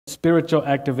spiritual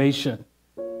activation.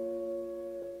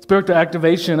 Spiritual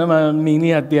activation mà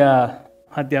mình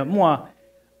hạt địa mua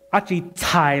chỉ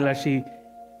chạy là chỉ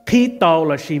khí tàu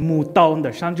là chỉ mù tàu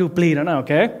để sang chu pli đó nè,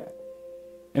 okay?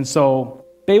 And so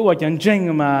bây giờ chân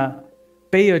chính mà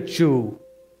bây giờ chủ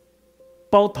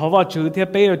bao thầu vào chủ thì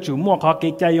bây giờ chủ mua họ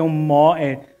cái cái用mỏ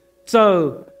để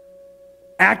cho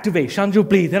activate sang chu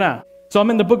pli thế nào? So I'm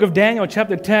in the book of Daniel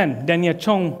chapter 10. Daniel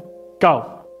chung go.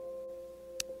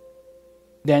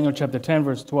 Daniel chapter 10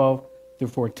 verse 12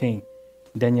 through 14.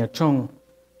 Daniel chung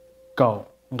go.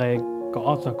 Nghe có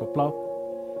author của Paul.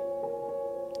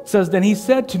 Says, then he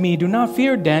said to me, do not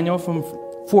fear, Daniel,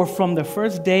 for from the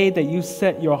first day that you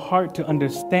set your heart to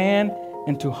understand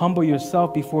and to humble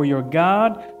yourself before your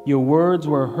God, your words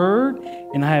were heard,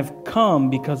 and I have come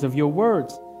because of your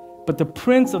words. But the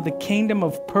prince of the kingdom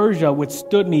of Persia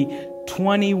withstood me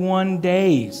 21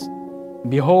 days.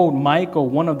 Behold, Michael,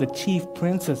 one of the chief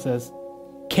princesses,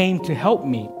 came to help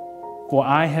me, for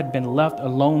I had been left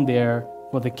alone there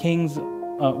with the kings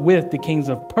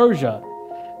of Persia.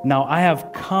 Now I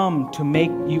have come to make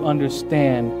you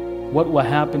understand what will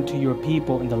happen to your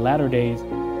people in the latter days,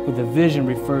 for the vision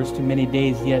refers to many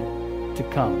days yet to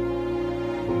come.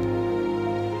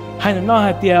 Hai nó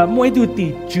nói thì mỗi thứ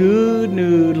tỷ chữ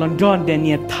nữ London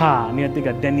Daniel thả nè thì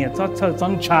cả Daniel cho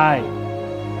son trai.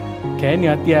 Cái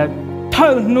nè thì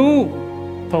thâu nu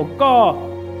thâu có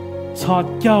cho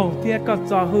châu thì có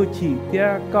cho hư chỉ thì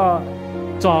có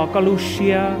cho có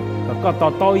Lucia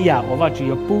có to ya và chỉ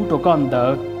có bu đồ con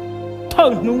đỡ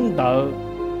thâu nu đỡ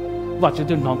và chỉ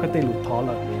tôi nói cái tên lụt thọ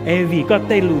là vì cái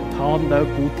tên lụt thọ đỡ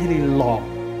cụ thể là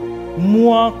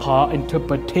mua khó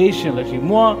interpretation là chỉ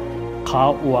mua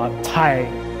khó và thay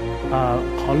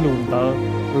khó lùn đỡ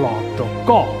lọ đồ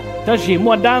cóแต่是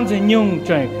mua đan gì nhung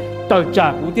chơi tờ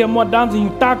trả cụ thể mua đan gì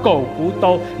ta cổ cụ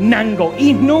tàu năng cổ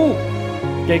ít nu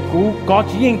cái cụ có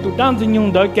chỉ những tụ đan gì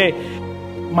nhung đỡ cái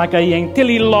mà cái những thế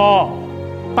li lọ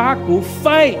ba cụ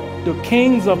fight the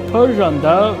kings of Persia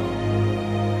đỡ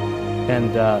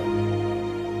and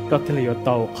có thể là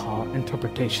tàu khó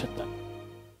interpretation đỡ.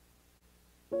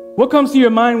 What comes to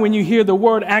your mind when you hear the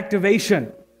word activation?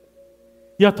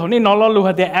 Giờ thằng này nó lo lù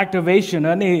hạt the activation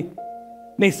đó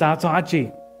này sao cho chị?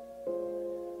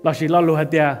 Là chỉ lo lù hạt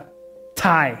the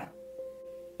tie.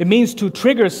 It means to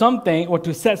trigger something or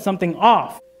to set something off,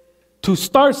 to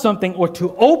start something or to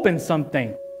open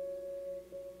something.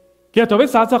 Giờ thằng biết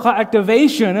sao cho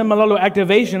activation mà lo lù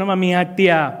activation mà mình hạt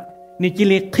the ni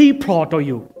kili khi plot to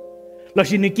you. Là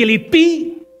chỉ ni kili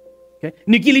pi,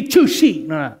 ni kili chu shi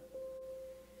nè.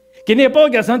 Cái này bao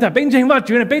giờ sáng thật bên trên vào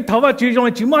chuyện này bên thấu vào chuyện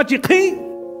rồi chỉ mà chỉ khi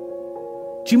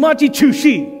chỉ mà chỉ chủ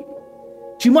sĩ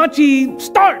chỉ mà chỉ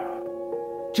start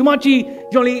chỉ mà chỉ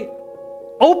really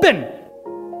open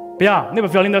bây giờ nếu mà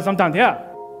feeling that sometimes yeah.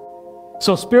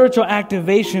 So spiritual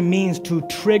activation means to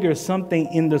trigger something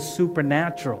in the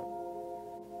supernatural.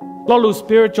 Lolo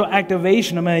spiritual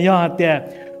activation mà ya there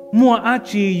mua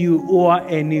achi you or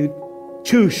any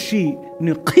chủ sĩ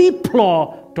ni khi plo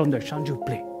trong the sanju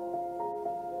play.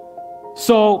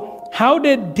 So, how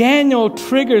did Daniel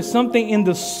trigger something in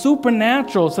the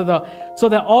supernatural so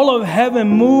that all of heaven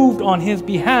moved on his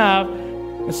behalf,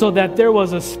 so that there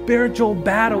was a spiritual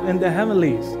battle in the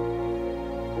heavenlies?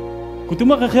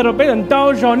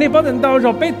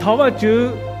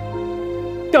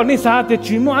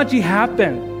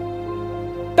 Happen.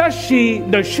 That she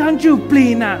the Shanju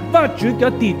Plina, but you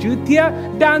got the Jutia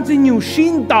dancing you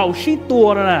shin dao she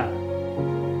door.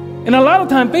 And a lot of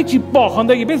times, they just walk on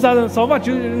the ibis so what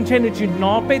you intended to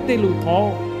know, but they look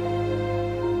tall.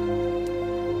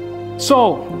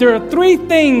 So there are three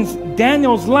things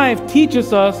Daniel's life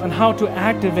teaches us on how to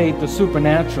activate the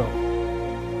supernatural.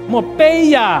 Mo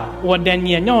peya or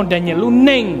Daniel no Daniel lu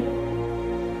ning.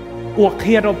 Or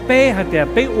kiro pe hate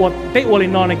pe or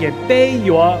non again pe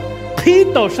your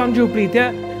pito sanju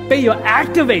plite pe your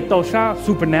activate those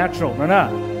supernatural.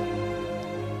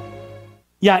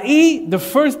 Yeah, the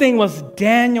first thing was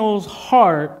Daniel's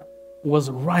heart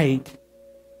was right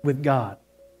with God.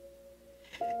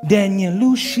 Daniel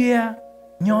Lucia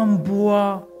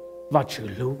Nyombua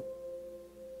Vachulu.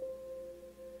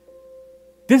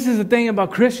 This is the thing about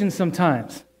Christians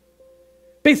sometimes.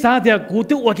 That's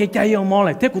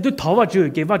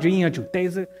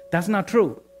not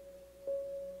true.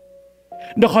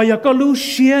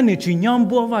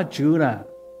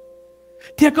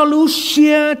 Thì có lúc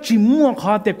xưa chỉ muốn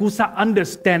họ để cô sa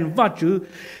understand vật chữ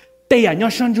đây à nhau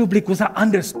sang du lịch cô sa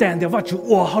understand vật chữ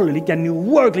họ là cái new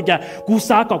work cái cô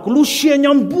sa có lúc xưa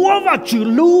nhau bua vật chữ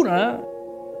lu nữa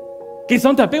Cái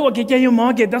sống thật biếtว่าcáiใจ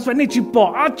mỏ cái that's why nên chỉ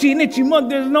bỏ áo chỉ nên chỉ mua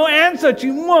there's no answer chỉ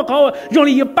muaเขา用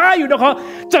力巴อยู่的เขา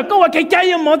จะก็ว่าcáiใจ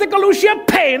mỏแต่ก็รู้เสียเ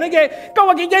พนะแกก็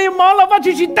ว่าcáiใจmỏเราว่าchỉ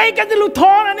ได้กันที่รู้ท้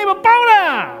อนะนี่มาเป้าล่ะ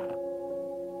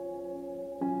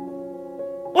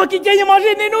ว่าcáiใจmỏ是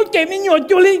那种给你鸟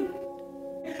就哩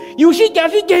有些假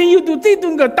是给有都这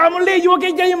种个大门嘞有cái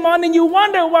ใจmỏ and you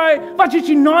wonder why ว่าchỉ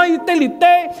nóiแต่里แ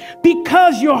ต่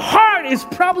because your heart is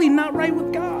probably not right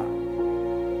with God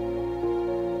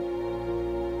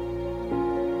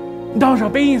到时候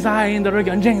被啥人都是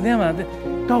讲真的嘛？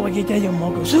搞我给家有毛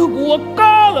狗，是我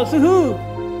搞了是乎？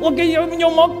我给有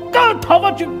毛搞头发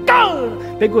就搞，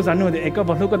别个啥弄的，搞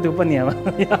不路个都不念嘛，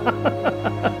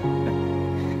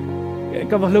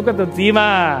搞不路个都知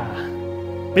嘛，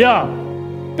不要，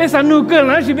别啥弄个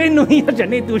那是别弄一下，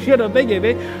你读书了别给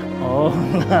别。哦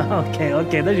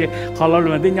，OK，但是好了，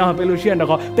人哋要被路线的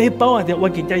话，被包啊的，我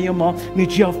给家有毛，你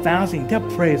只要 fasting， 要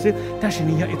praise， 但是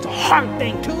你要 it's a hard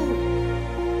thing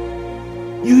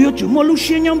too。You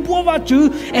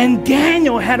and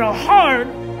Daniel had a heart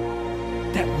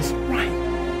that was right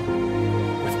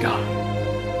with God.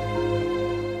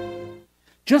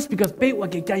 Just because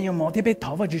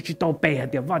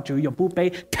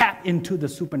tap into the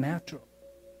supernatural.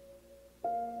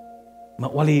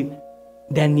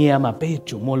 Daniel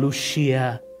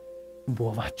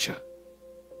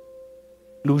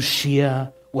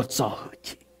Lucia was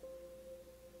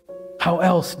How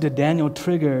else did Daniel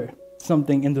trigger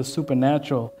something in the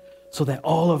supernatural so that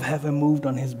all of heaven moved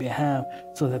on his behalf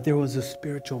so that there was a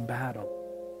spiritual battle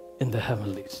in the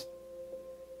heavenlies.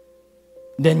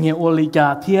 Daniel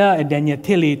oliga tia and Daniel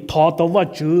tili taught the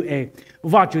what you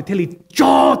tili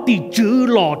joti ju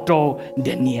loto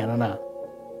Daniel na.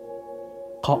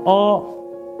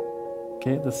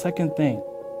 Okay, the second thing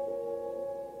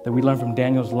that we learn from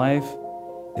Daniel's life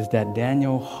is that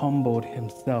Daniel humbled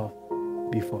himself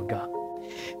before God.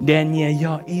 Daniel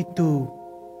ya itu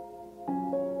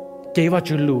cái vật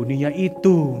chữ lù ni ya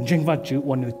itu chính vật chữ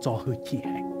quan nữ cho hư chi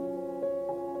hay.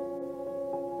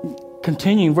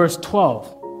 Continuing verse 12,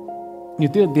 you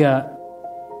did there.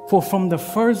 For from the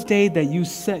first day that you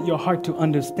set your heart to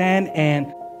understand and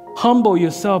humble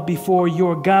yourself before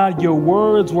your God, your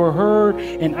words were heard,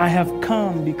 and I have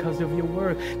come because of your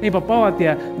word. Này bà bảo thì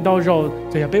đâu rồi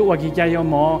thì phải qua cái cái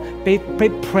mỏ, phải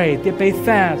pray, phải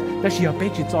fast, 但是要phải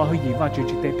去做好嘢，或者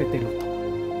去得被得路途。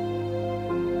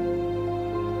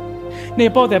này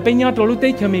bảo thì phải nhớ做路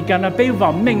得前面干啦，phải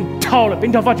vào命操了，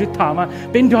变头发去打嘛，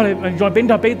变头嚟，再变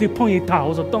头俾對碰一打，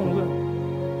我就動了。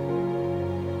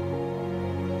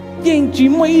因只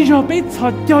每一日被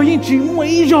擦掉，因只每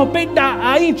一日被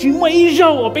打，因只每一日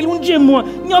我被弄折磨，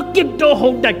你要get到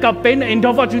好大個俾你，然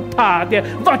後發出打的，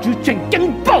發出成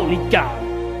根暴力噶，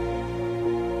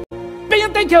俾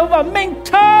人哋叫話命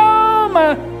操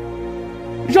嘛，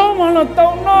讓完了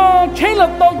到咯，吹了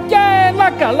到街，那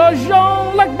個了用，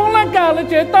那幫那個了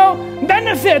覺到，但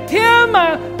係發天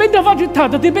嘛，俾人發出打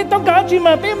的，被當假去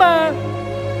嘛，俾嘛，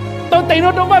到第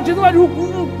二度發出話如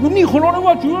你好咯，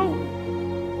話住。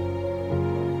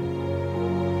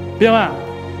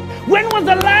When was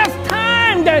the last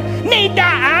time that 你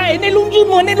打你弄什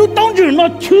麼？你弄當住我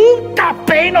去打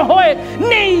背了會，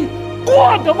你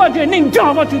過咗話就你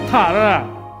做話就打了。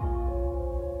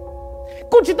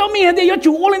過去到面的要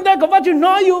做我哋個話就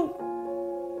哪有？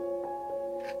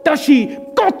但是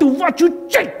嗰度話就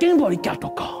最緊要你教到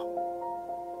個，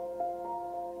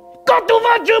嗰度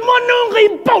話就冇能力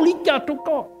幫你教到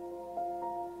個。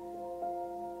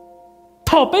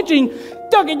頭北京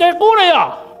叫佢哋過嚟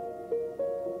啊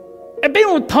！bên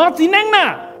một thọ gì nè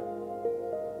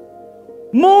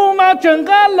mù mà chẳng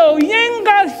có lầu yên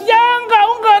cả sáng cả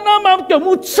ông cả nó mà kiểu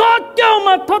một sót cho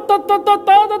mà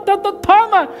thọ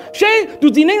mà sẽ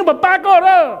tụi gì nè bà ba có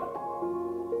đó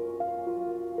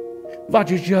và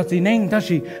chú chưa gì nè ta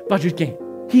chỉ và chú kể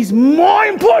he's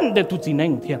more important than tụi gì nè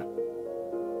thiên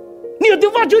nhiều thứ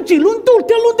và chú chỉ luôn tu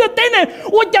theo luôn theo tên này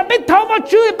tôi chẳng biết thọ và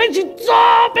chú bên chỉ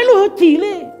cho bên luôn chỉ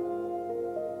lên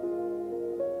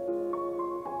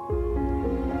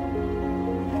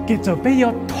cái giờ bây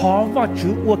giờ thọ và chú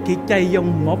của cái cây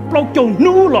dùng nó bao trồng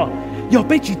nu rồi, giờ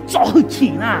bây chỉ cho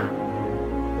chỉ na,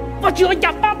 và chú ở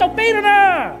nhà ba tàu bây rồi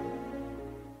na.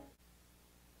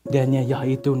 Daniel giờ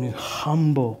itu nu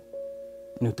humble,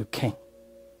 nu to king.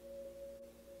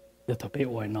 Giờ tàu bây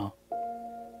giờ nó,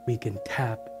 we can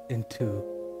tap into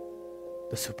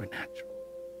the supernatural.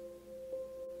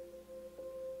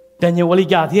 Daniel wali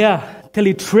gạt thia, till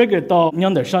he trigger to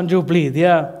nhân der san ju bli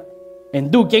thia.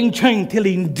 And do gang chang till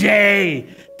he day,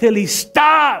 till he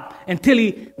stop, and till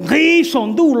he reach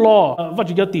on do law. What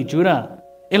you got to do na?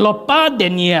 Elo pa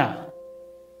Daniel.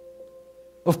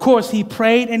 Of course, he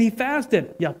prayed and he fasted.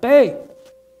 Dạ bê.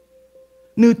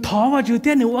 Nữ thọ vào chữ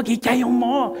tiên nữ wa kỳ chạy ông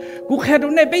mò. Cú khe đồ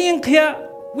này bê yên kia.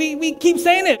 We keep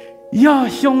saying it. Ya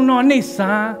xiong nó nê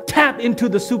sa. Tap into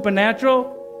the supernatural.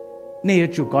 Nê ya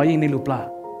chủ có yên nê lụp la.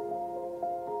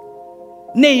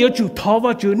 Nê ya chủ thọ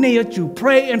vào chữ. Nê ya chủ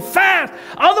pray and fast.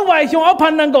 Otherwise, xiong áo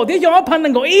pan năng gỗ. Thế xiong áo pan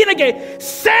năng gỗ. Ý là cái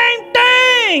same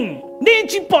thing. Nê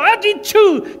chỉ bỏ ra chỉ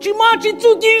chữ. Chỉ mò chỉ chú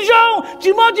chỉ rong.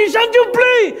 Chỉ mò chỉ sang chú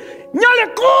plei. Nhá lệ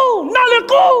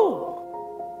cô.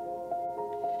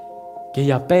 Cái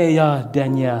ya bê ya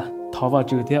Daniel thọ vào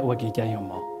chữ thế wa kỳ chạy ông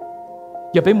mò.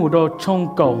 Ya bê mù đồ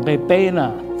trong cổng cái bê nè.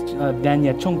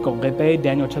 Daniel trong cổng cái bê.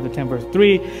 Daniel chapter 10 verse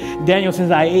 3. Daniel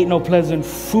says, I ate no pleasant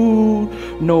food,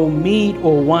 no meat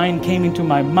or wine came into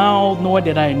my mouth, nor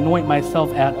did I anoint myself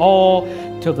at all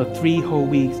till the 3 whole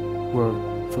weeks were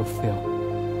fulfilled.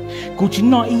 Cú chỉ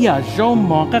nói ý à rau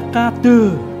mò các cá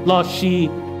tư lo xì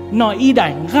nói ý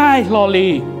đại gai lo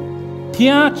lì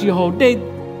thiên chỉ hồ đây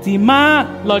chỉ ma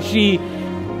lo xì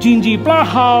chính chỉ ba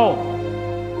hào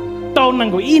tàu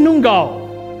năng của ý nung gạo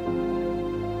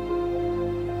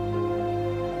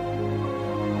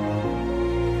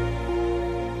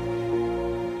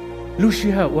lúc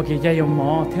xưa我给家有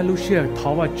毛天lúc xưa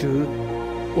tháo vào chữ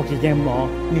我给家毛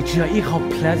你只要一口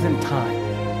pleasant time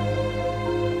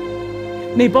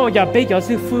你把我家背叫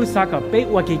是富啥个背，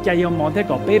我给家有毛的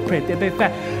个背 pray 的背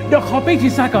饭，要靠背去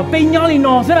啥个背鸟里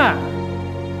弄是啦。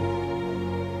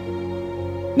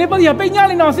你把要背鸟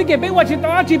里弄是给背我去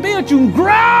打去背要种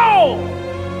grow，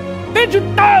 背就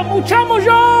大木长木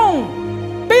用，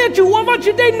背要种我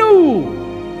去得努。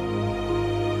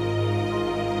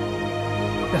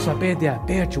That's why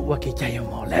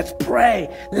let's pray,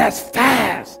 let's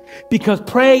fast. Because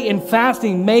pray and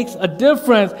fasting makes a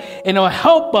difference and it will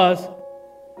help us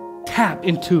tap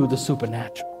into the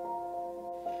supernatural.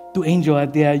 To angel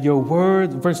out there, your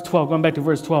words, verse 12, going back to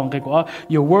verse 12,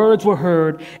 your words were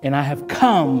heard and I have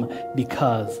come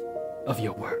because of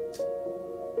your words.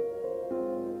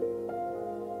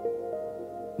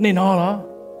 Nên nó đó,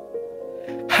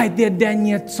 hai đứa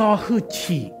Daniel cho hư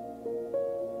chỉ.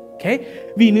 Okay?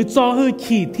 Vì nếu cho hư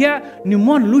chỉ thế, nếu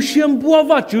muốn lúc xuyên bùa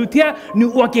vào chữ thế,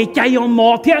 nếu ở cái chạy ông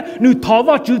mò thế, nếu thọ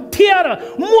vào chữ thế rồi,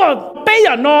 mua bây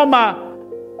giờ nó mà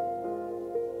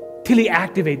thì li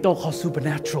activate đâu có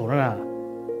supernatural ra.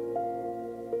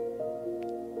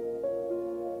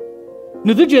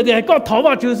 Nếu tôi觉得có thọ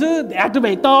vào chữ sư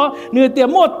activate đó, nếu tôi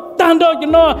mua tan đó cho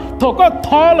nó, thọ có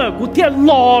thọ là cũng thế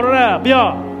lò ra, bây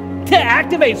giờ thế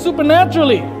activate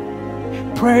supernaturally.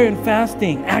 Prayer and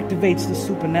fasting activates the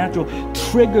supernatural,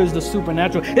 triggers the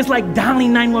supernatural. It's like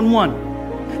dialing 911.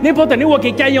 Nếu bảo nếu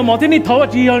cái cái yêu mà thế này thấu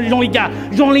chỉ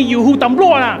容易有户等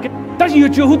落啦，但是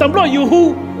有户等落有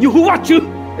户what you?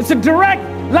 It's a direct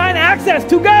line access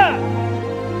to God.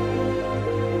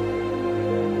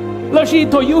 老师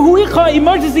头有户一个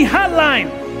emergency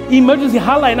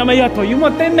hotline 那么要头有么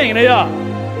点名的呀？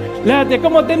แล้วแต่ก็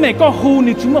มาเต้นไหนก็ฮู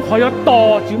นี่จุ่มขอยต่อ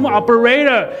จุ่ม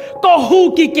operator ก็ฮู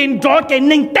กี่เก่งจอดเก่ง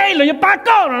หนึ่งเต้เลยยังป้า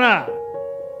ก็นะ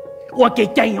ว่าเก่ง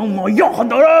ใจยังหมอยกคน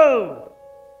เดีย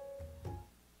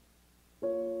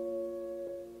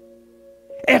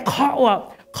วเขา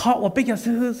ว่าไปกัน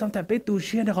ซื้อสมัยไปดูเ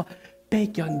ชียร์เนี่ยเขาไป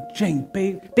กันเจงไ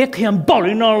ปเขียนบอลเล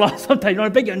ยเนาะสมัยนั้น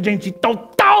ไปกันเจงจีโ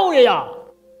ตเลยอ่ะ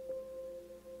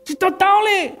จีโตเ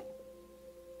ลย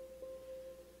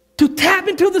To tap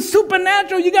into the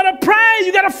supernatural, you gotta pray,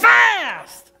 you gotta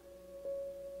fast.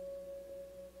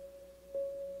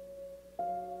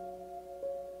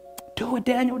 Do what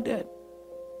Daniel did.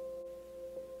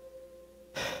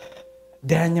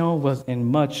 Daniel was in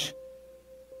much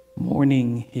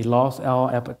mourning. He lost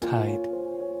all appetite.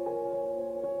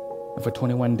 And for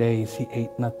 21 days, he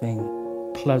ate nothing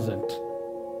pleasant.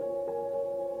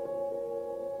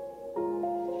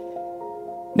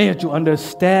 Nên chú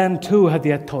understand too how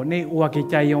the thọ nên qua cái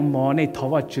trái yong mò nên thọ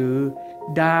vào chữ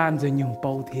đan rồi nhung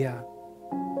bao thia.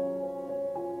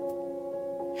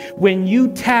 When you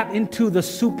tap into the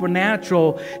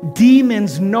supernatural,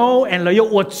 demons know and là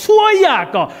yêu chua ya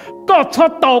có cho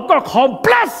tàu có khó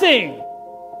blessing.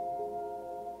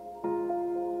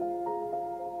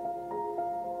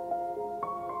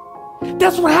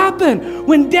 That's what happened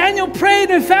when Daniel prayed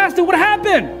and fasted. What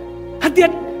happened?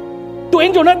 Tụi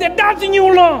anh nói đã gì nhiều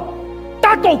lo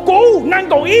ta cầu cứu năng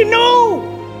cầu in no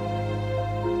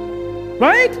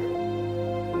right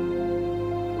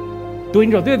tụi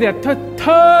anh nói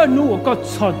thơ nu có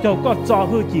sọt cho có cho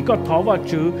hơi chỉ có thọ vào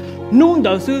chữ nung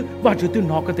đỡ sư vào chữ từ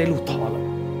nó có thể lụt thọ rồi.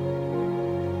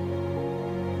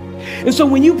 And so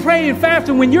when you pray and fast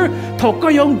and when you're thọ có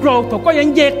yung growth thọ có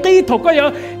yung dễ kỹ thọ có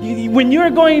yung when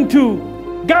you're going to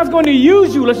God's going to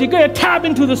use you là chỉ cái tap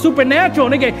into the supernatural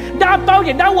này cái đa bao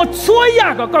cái đa 我吹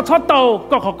呀個出道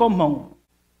個夢。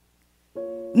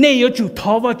你要主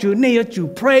禱告主，你要主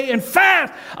pray and fast.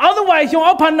 Otherwise， 用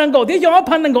我盼能夠，啲用我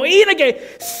盼能夠，依那個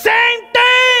same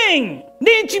thing。你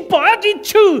去把去處，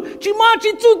去馬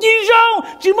去做地上，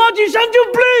去馬去上就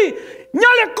play， 哪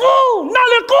裡go， 哪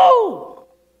裡go。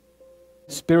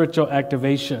Spiritual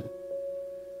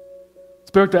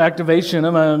activation。Spiritual activation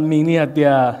啊嘛，明年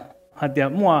係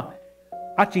麼？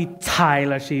阿只菜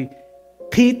啦是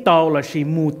皮刀啦是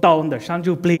木刀的上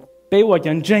就 play， 俾我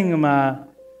認真啊嘛。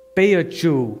俾佢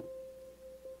做，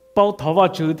包頭髮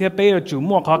做啲俾佢做，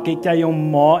莫可佢就用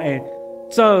摸誒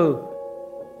做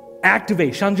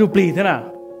activate 上就 bleed 啦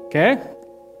 ，OK？